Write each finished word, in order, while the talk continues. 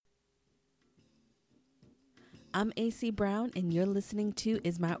I'm AC Brown, and you're listening to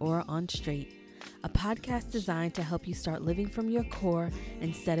Is My Aura On Straight, a podcast designed to help you start living from your core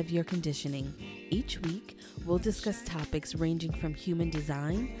instead of your conditioning. Each week, we'll discuss topics ranging from human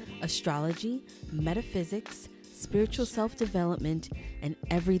design, astrology, metaphysics, spiritual self-development, and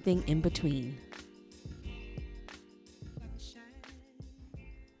everything in between.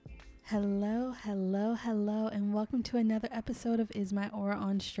 Hello, and welcome to another episode of Is My Aura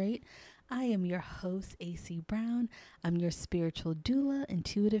On Straight. I am your host, AC Brown. I'm your spiritual doula,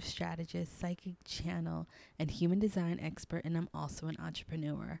 intuitive strategist, psychic channel, and human design expert, and I'm also an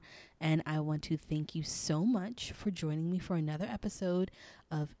entrepreneur. And I want to thank you so much for joining me for another episode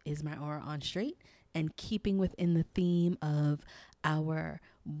of Is My Aura On Straight, and keeping within the theme of our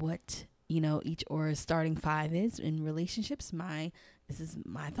each aura's starting five is in relationships. This is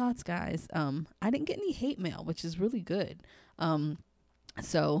my thoughts, guys. I didn't get any hate mail, which is really good.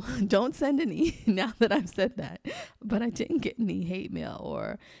 So don't send any now that I've said that, but I didn't get any hate mail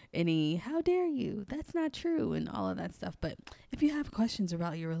or any, how dare you? That's not true, and all of that stuff. But if you have questions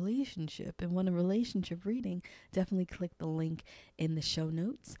about your relationship and want a relationship reading, definitely click the link in the show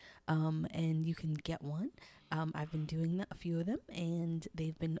notes, and you can get one. I've been doing a few of them, and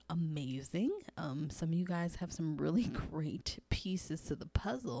they've been amazing. Some of you guys have some really great pieces to the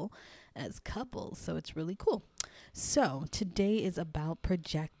puzzle as couples, so it's really cool. So today is about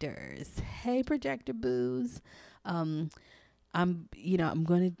projectors. Hey, projector boos. I'm going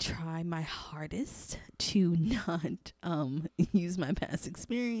to try my hardest to not use my past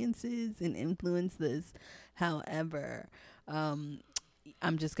experiences and influence this. However,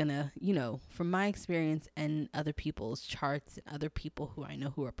 I'm just going to, from my experience and other people's charts and other people who I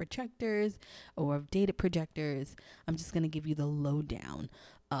know who are projectors or have dated projectors, I'm just going to give you the lowdown.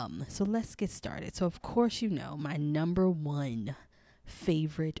 So let's get started. So of course, my number one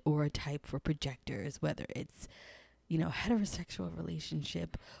favorite aura type for projectors, whether it's, heterosexual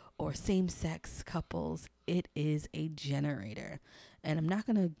relationship or same-sex couples, it is a generator. And I'm not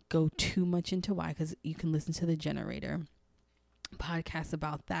going to go too much into why, because you can listen to the generator podcast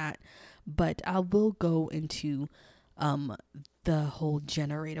about that, but I will go into the whole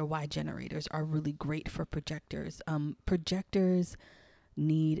generator, why generators are really great for projectors. Projectors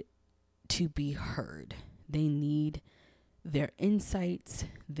need to be heard. They need their insights,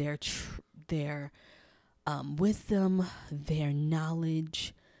 their wisdom, their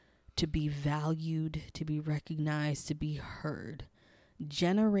knowledge to be valued, to be recognized, to be heard.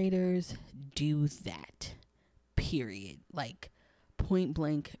 Generators do that, period. Like, point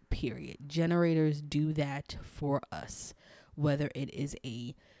blank, period. Generators do that for us, whether it is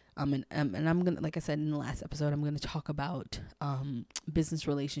and I'm gonna, like I said in the last episode, I'm gonna talk about business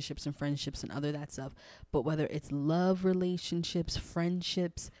relationships and friendships and other that stuff. But whether it's love relationships,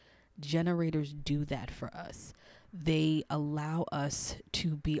 friendships, generators do that for us. They allow us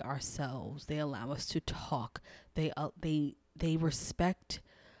to be ourselves. They allow us to talk. They respect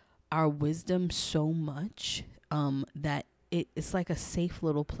our wisdom so much that it's like a safe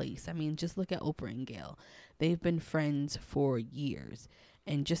little place. I mean, just look at Oprah and Gail. They've been friends for years.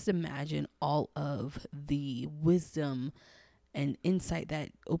 And just imagine all of the wisdom and insight that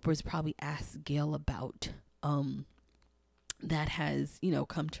Oprah's probably asked Gail about that has,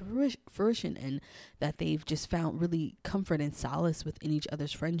 come to fruition, and that they've just found really comfort and solace within each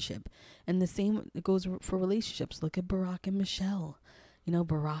other's friendship. And the same goes for relationships. Look at Barack and Michelle.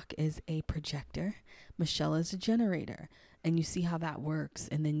 Barack is a projector. Michelle is a generator. And you see how that works.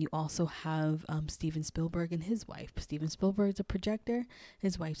 And then you also have Steven Spielberg and his wife. Steven Spielberg's a projector.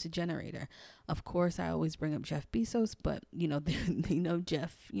 His wife's a generator. Of course, I always bring up Jeff Bezos, but, they know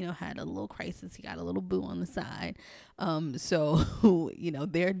Jeff, had a little crisis. He got a little boo on the side. So,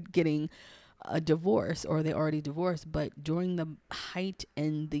 they're getting a divorce, or they already divorced. But during the height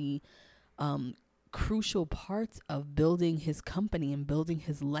and the crucial parts of building his company and building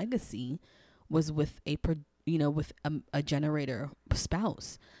his legacy was with a generator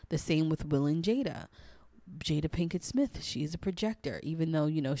spouse. The same with Will and Jada Pinkett Smith. She's a projector, even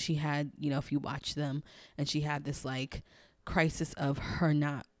though, she had, if you watch them, and she had this like crisis of her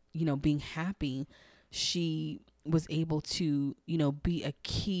not, being happy, she was able to, be a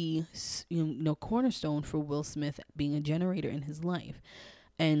key, cornerstone for Will Smith being a generator in his life.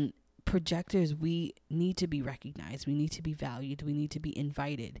 And projectors, we need to be recognized. We need to be valued. We need to be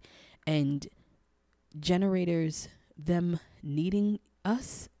invited. And generators, them needing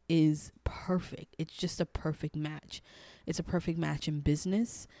us is perfect. It's just a perfect match. It's a perfect match in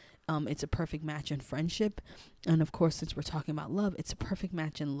business. It's a perfect match in friendship. And of course, since we're talking about love, it's a perfect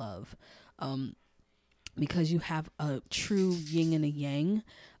match in love. Because you have a true yin and a yang.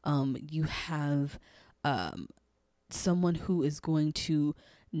 You have someone who is going to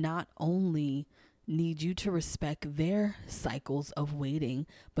not only need you to respect their cycles of waiting,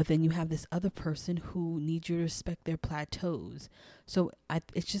 but then you have this other person who needs you to respect their plateaus. So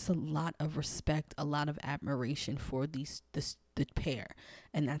it's just a lot of respect, a lot of admiration for the pair,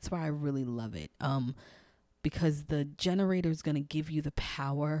 and that's why I really love it. Because the generator is going to give you the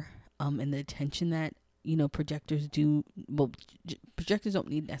power and the attention that projectors do. Well, projectors don't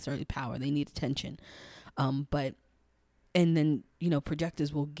need necessarily power; they need attention. And then,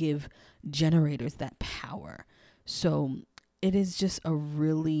 projectors will give generators that power. So it is just a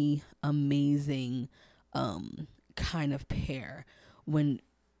really amazing kind of pair. When,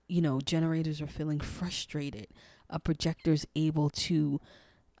 generators are feeling frustrated, a projector's able to,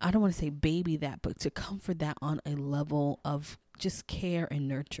 I don't want to say baby that, but to comfort that on a level of just care and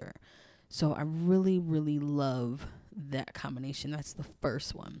nurture. So I really, really love that combination. That's the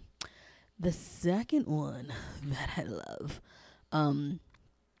first one. The second one that I love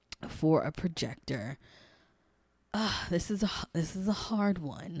for a projector, this is a hard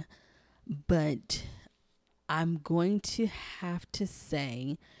one, but I'm going to have to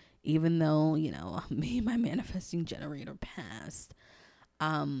say, even though, me, my manifesting generator passed,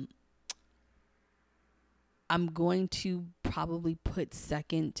 I'm going to probably put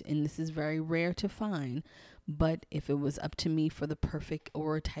second, and this is very rare to find, but if it was up to me for the perfect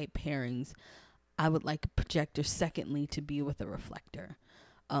aura type pairings, I would like a projector secondly to be with a reflector.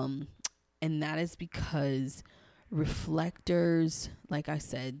 And that is because reflectors, like I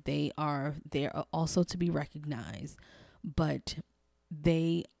said, they are also to be recognized, but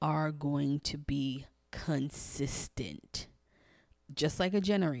they are going to be consistent. Just like a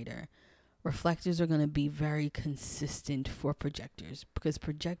generator, reflectors are going to be very consistent for projectors, because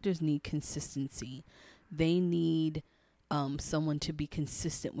projectors need consistency. They need someone to be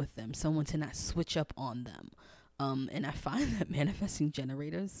consistent with them, someone to not switch up on them. And I find that manifesting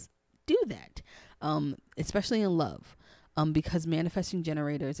generators do that, especially in love, because manifesting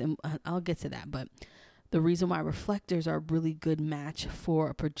generators, and I'll get to that, but the reason why reflectors are a really good match for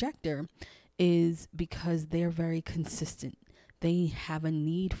a projector is because they're very consistent. They have a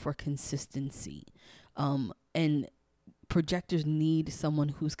need for consistency. And projectors need someone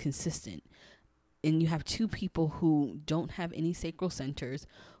who's consistent. And you have two people who don't have any sacral centers,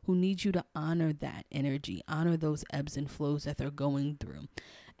 who need you to honor that energy, honor those ebbs and flows that they're going through.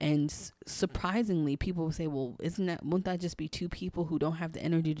 And surprisingly, people will say, well, won't that just be two people who don't have the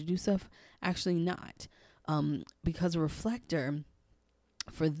energy to do stuff? Actually not. Because a reflector,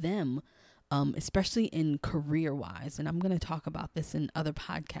 for them, especially in career-wise, and I'm going to talk about this in other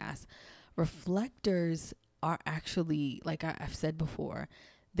podcasts, reflectors are actually, like I've said before,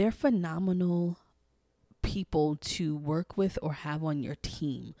 they're phenomenal people to work with or have on your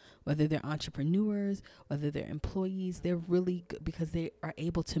team, whether they're entrepreneurs, whether they're employees. They're really good because they are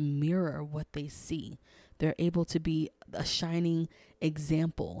able to mirror what they see. They're able to be a shining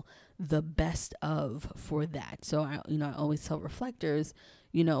example, the best of for that. So I always tell reflectors,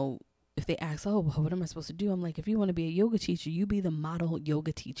 if they ask, oh, well, what am I supposed to do? I'm like, if you want to be a yoga teacher, you be the model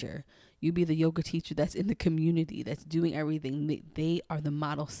yoga teacher. You be the yoga teacher that's in the community, that's doing everything. They are the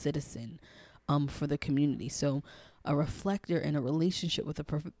model citizen for the community. So a reflector in a relationship with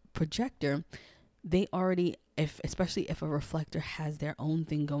a projector, they already, especially if a reflector has their own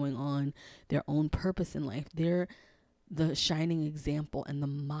thing going on, their own purpose in life, they're the shining example and the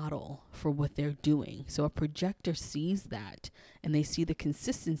model for what they're doing. So a projector sees that and they see the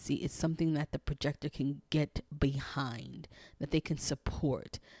consistency. It's something that the projector can get behind, that they can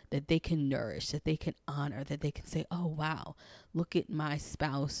support, that they can nourish, that they can honor, that they can say, oh, wow, look at my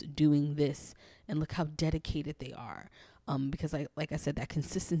spouse doing this and look how dedicated they are. Because like I said, that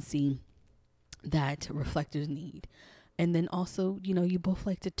consistency that reflectors need. And then also, you both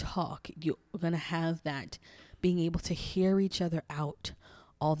like to talk. You're going to have that being able to hear each other out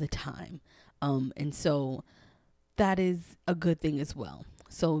all the time. And so that is a good thing as well.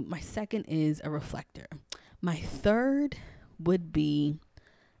 So my second is a reflector. My third would be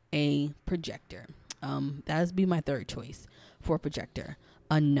a projector. That would be my third choice for a projector,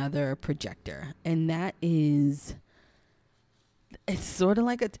 another projector. And that is, it's sort of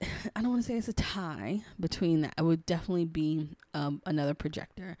like I don't want to say it's a tie between that. It would definitely be another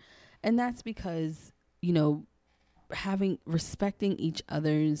projector. And that's because, respecting each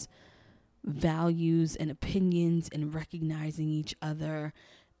other's values and opinions and recognizing each other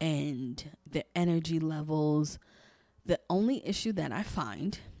and the energy levels. The only issue that I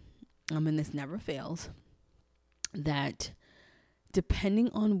find, and this never fails, that depending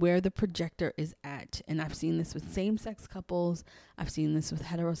on where the projector is at, and I've seen this with same-sex couples, I've seen this with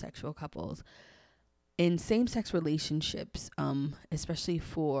heterosexual couples, in same-sex relationships, especially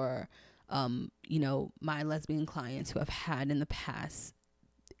for, my lesbian clients who I've had in the past,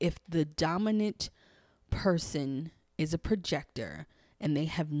 if the dominant person is a projector and they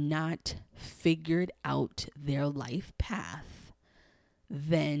have not figured out their life path,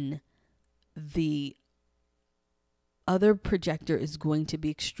 then the other projector is going to be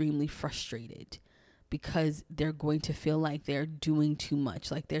extremely frustrated because they're going to feel like they're doing too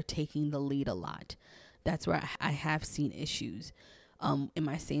much, like they're taking the lead a lot. That's where I have seen issues in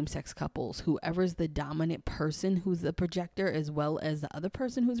my same-sex couples. Whoever's the dominant person who's the projector, as well as the other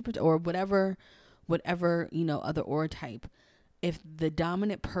person who's a projector, or whatever, other aura type. If the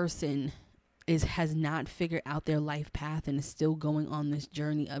dominant person has not figured out their life path and is still going on this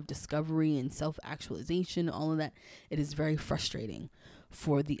journey of discovery and self-actualization, all of that, it is very frustrating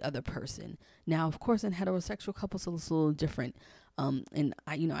for the other person. Now, of course, in heterosexual couples, it's a little different. And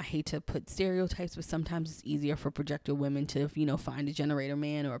I hate to put stereotypes, but sometimes it's easier for projector women to, find a generator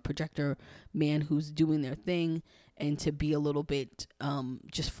man or a projector man who's doing their thing, and to be a little bit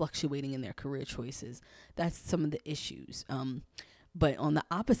just fluctuating in their career choices. That's some of the issues. But on the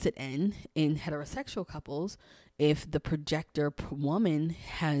opposite end, in heterosexual couples, if the projector woman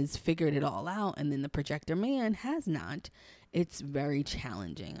has figured it all out and then the projector man has not, it's very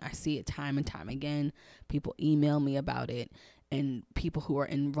challenging. I see it time and time again. People email me about it, and people who are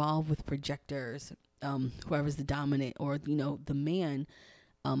involved with projectors, whoever's the dominant or, the man,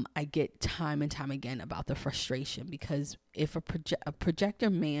 I get time and time again about the frustration, because if a projector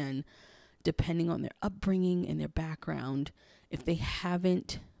man, depending on their upbringing and their background, if they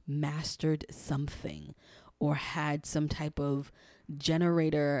haven't mastered something or had some type of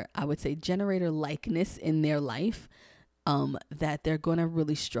generator likeness in their life, that they're going to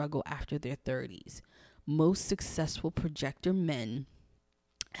really struggle after their 30s. Most successful projector men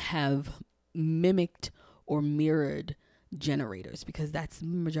have mimicked or mirrored generators, because that's the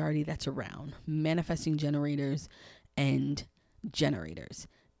majority that's around. Manifesting generators and generators.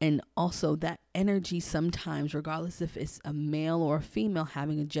 And also that energy sometimes, regardless if it's a male or a female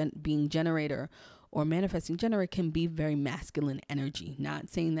having being generator or manifesting generator, can be very masculine energy. Not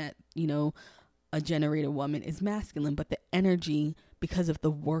saying that, a generator woman is masculine, but the energy, because of the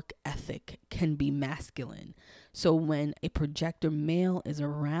work ethic, can be masculine. So when a projector male is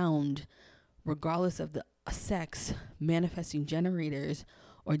around, regardless of the sex, manifesting generators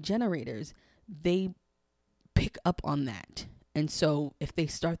or generators, they pick up on that. And so if they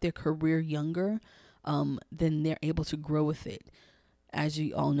start their career younger, then they're able to grow with it. As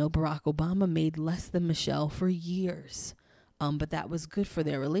you all know, Barack Obama made less than Michelle for years. But that was good for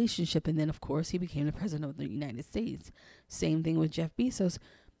their relationship. And then, of course, he became the president of the United States. Same thing with Jeff Bezos.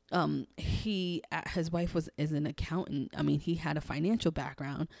 His wife is an accountant. I mean, he had a financial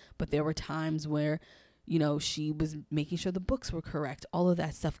background, but there were times where, she was making sure the books were correct. All of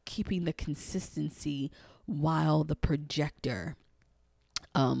that stuff, keeping the consistency while the projector,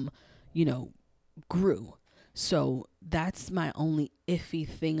 grew. So that's my only iffy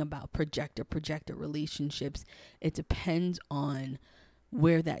thing about projector relationships. It depends on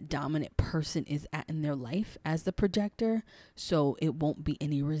where that dominant person is at in their life as the projector. So it won't be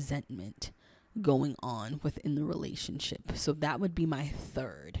any resentment going on within the relationship. So that would be my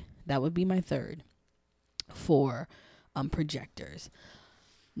third. For projectors.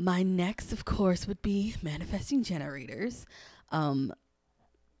 My next, of course, would be manifesting generators. The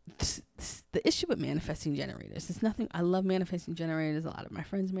issue with manifesting generators is nothing. I love manifesting generators. A lot of my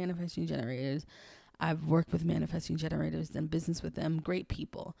friends manifesting generators. I've worked with manifesting generators, done business with them. Great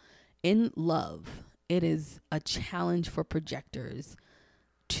people. In love, it is a challenge for projectors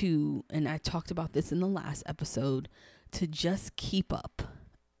to, and I talked about this in the last episode, to just keep up.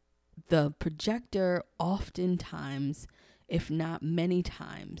 The projector oftentimes, if not many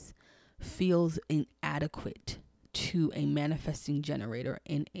times, feels inadequate to a manifesting generator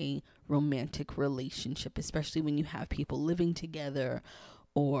in a romantic relationship, especially when you have people living together,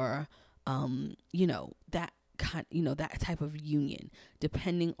 or that type of union,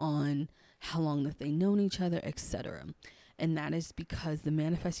 depending on how long that they've known each other, etc. And that is because the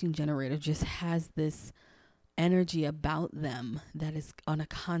manifesting generator just has this energy about them that is on a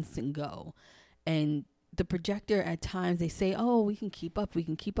constant go. And the projector, at times, they say, oh, we can keep up,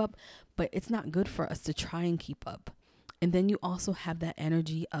 but it's not good for us to try and keep up. And then you also have that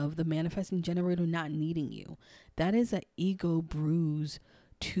energy of the manifesting generator not needing you. That is an ego bruise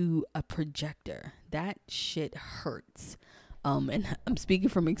to a projector. That shit hurts. And I'm speaking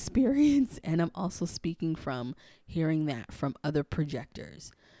from experience, and I'm also speaking from hearing that from other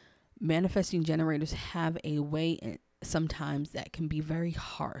projectors. Manifesting generators have a way sometimes that can be very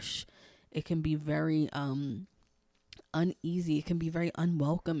harsh It can be very uneasy. It can be very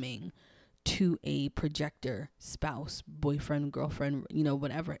unwelcoming to a projector spouse, boyfriend, girlfriend,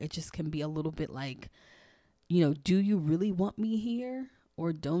 whatever. It just can be a little bit like, do you really want me here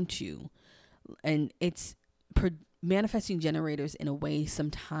or don't you? And it's manifesting generators in a way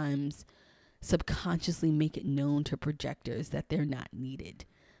sometimes subconsciously make it known to projectors that they're not needed.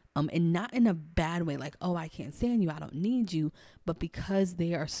 And not in a bad way, like, oh, I can't stand you, I don't need you, but because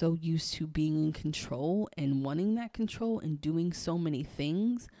they are so used to being in control and wanting that control and doing so many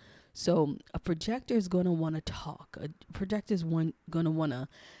things. So a projector is going to want to talk. A projector is going to want to,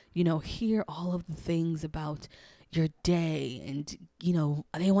 hear all of the things about your day, and,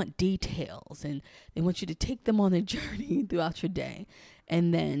 they want details, and they want you to take them on a journey throughout your day.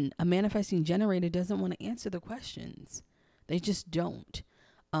 And then a manifesting generator doesn't want to answer the questions. They just don't.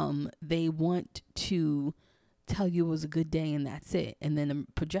 They want to tell you it was a good day and that's it. And then the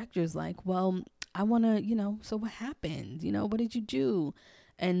projector's like, well, I want to, so what happened? What did you do?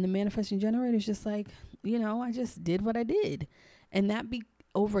 And the manifesting generator is just like, I just did what I did. And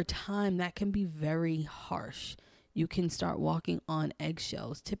over time, that can be very harsh. You can start walking on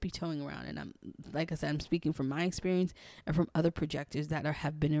eggshells, tippy-toeing around. And like I said, I'm speaking from my experience and from other projectors that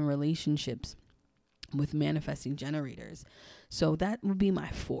have been in relationships with manifesting generators. So that would be my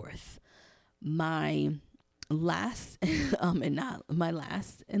fourth. My last, and not my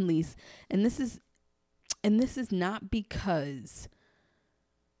last and least, and this is not because,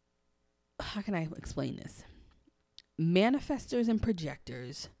 how can I explain this? Manifestors and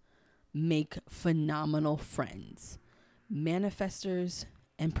projectors make phenomenal friends. Manifestors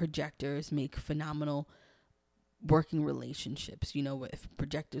and projectors make phenomenal working relationships. If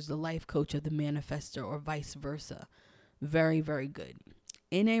projectors the life coach of the manifestor or vice versa. Very, very good.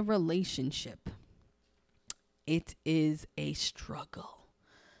 In a relationship, it is a struggle.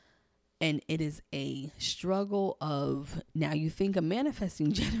 And it is a struggle of, now you think a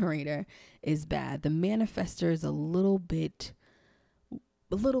manifesting generator is bad. The manifestor is a little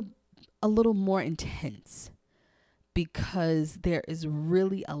more intense, because there is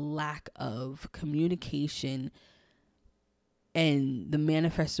really a lack of communication, and the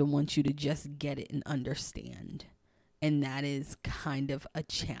manifestor wants you to just get it and understand. And that is kind of a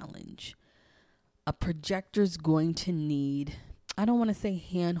challenge. A projector's going to need, I don't want to say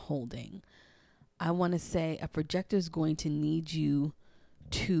hand holding. I want to say a projector is going to need you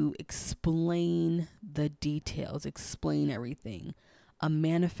to explain the details, explain everything. A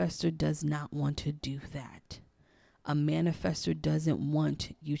manifestor does not want to do that. A manifestor doesn't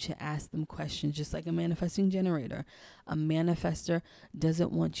want you to ask them questions, just like a manifesting generator. A manifestor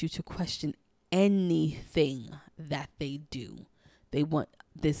doesn't want you to question anything that they do. They want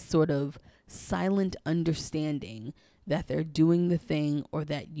this sort of silent understanding that they're doing the thing, or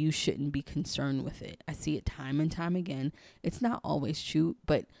that you shouldn't be concerned with it. I see it time and time again. It's not always true,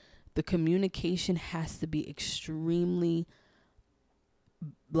 but the communication has to be extremely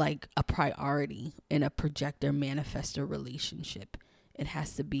like a priority in a projector manifestor relationship. It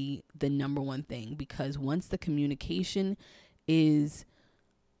has to be the number one thing, because once the communication is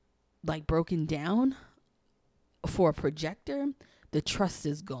like broken down for a projector, the trust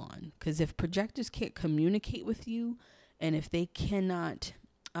is gone. Because if projectors can't communicate with you, and if they cannot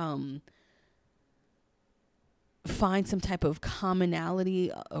find some type of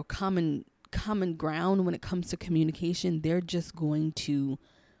commonality or common ground when it comes to communication, they're just going to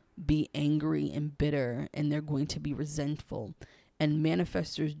be angry and bitter, and they're going to be resentful. And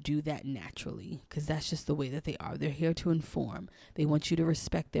manifestors do that naturally, because that's just the way that they are. They're here to inform. They want you to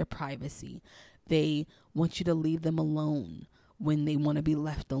respect their privacy. They want you to leave them alone when they want to be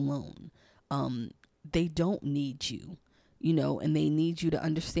left alone. They don't need you, and they need you to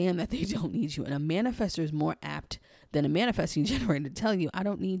understand that they don't need you. And a manifestor is more apt than a manifesting generator to tell you, I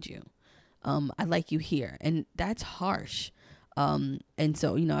don't need you. I like you here. And that's harsh. And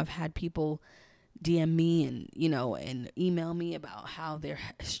so, I've had people DM me and email me about how they're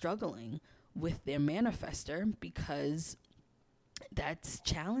struggling with their manifestor, because that's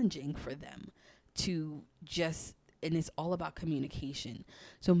challenging for them to just, and it's all about communication.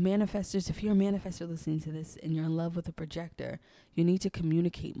 So manifestors, if you're a manifestor listening to this and you're in love with a projector, you need to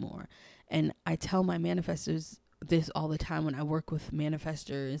communicate more. And I tell my manifestors this all the time when I work with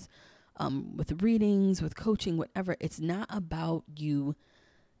manifestors, with readings, with coaching, whatever. It's not about you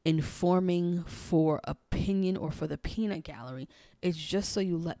informing for opinion or for the peanut gallery. It's just so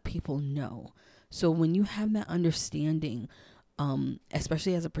you let people know. So when you have that understanding,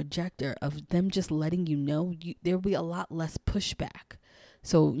 especially as a projector, of them just letting you know, there'll be a lot less pushback.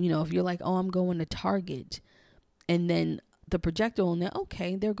 So, if you're like, oh, I'm going to Target, and then the projector will know,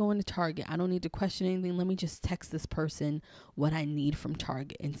 okay, they're going to Target. I don't need to question anything. Let me just text this person what I need from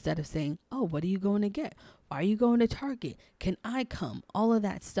Target instead of saying, oh, what are you going to get? Why are you going to Target? Can I come? All of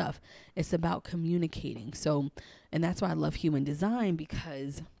that stuff. It's about communicating. So, and that's why I love human design,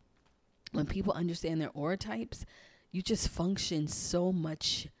 because when people understand their aura types, you just function so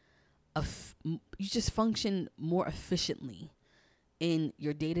much, you just function more efficiently in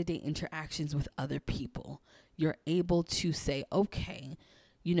your day-to-day interactions with other people. You're able to say, okay,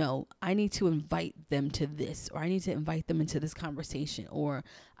 you know, I need to invite them to this, or I need to invite them into this conversation, or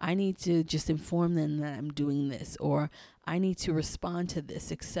I need to just inform them that I'm doing this, or I need to respond to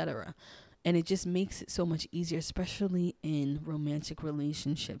this, etc. And it just makes it so much easier, especially in romantic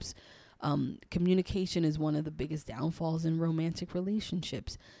relationships. Communication is one of the biggest downfalls in romantic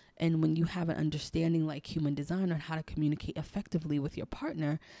relationships. And when you have an understanding like human design on how to communicate effectively with your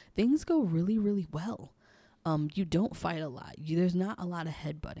partner, things go really, really well. You don't fight a lot. There's not a lot of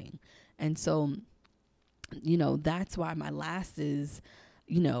headbutting. And so, you know, that's why my last is,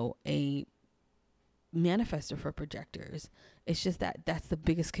 you know, a manifestor for projectors. It's just that that's the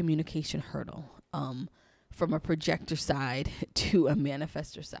biggest communication hurdle, from a projector side to a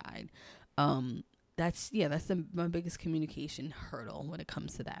manifestor side. That's my biggest communication hurdle when it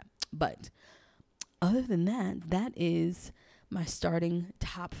comes to that. But other than that, that is my starting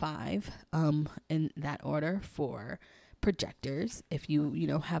top 5 in that order for projectors, if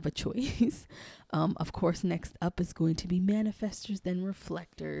you have a choice. Of course, next up is going to be manifestors, then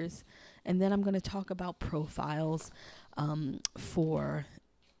reflectors, and then I'm going to talk about profiles for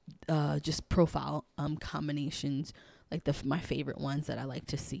just profile combinations, like my favorite ones that I like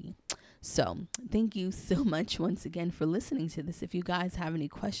to see. So thank you so much once again for listening to this. If you guys have any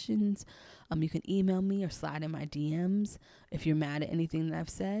questions, you can email me or slide in my DMs. If you're mad at anything that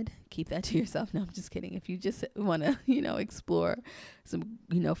I've said, keep that to yourself. No, I'm just kidding. If you just want to, explore some,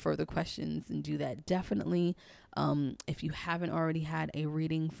 further questions and do that, definitely. If you haven't already had a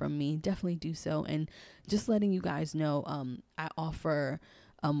reading from me, definitely do so. And just letting you guys know, I offer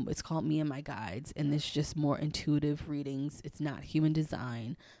it's called Me and My Guides, and it's just more intuitive readings. It's not human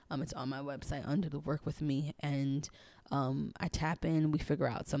design. It's on my website under the Work With Me, and I tap in, we figure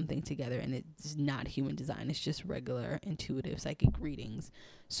out something together, and it's not human design. It's just regular intuitive psychic readings.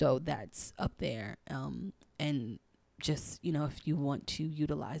 So that's up there. And just, if you want to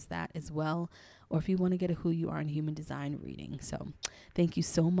utilize that as well, or if you want to get a Who You Are in Human Design reading. So thank you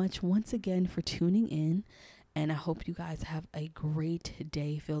so much once again for tuning in. And I hope you guys have a great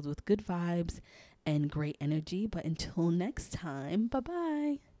day filled with good vibes and great energy. But until next time,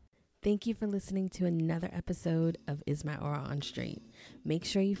 bye-bye. Thank you for listening to another episode of Is My Aura on Straight. Make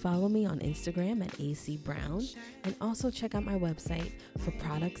sure you follow me on Instagram at AC Brown, and also check out my website for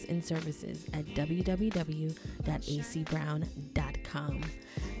products and services at www.acbrown.com.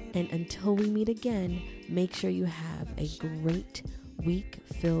 And until we meet again, make sure you have a great week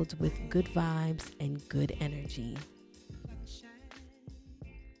filled with good vibes and good energy.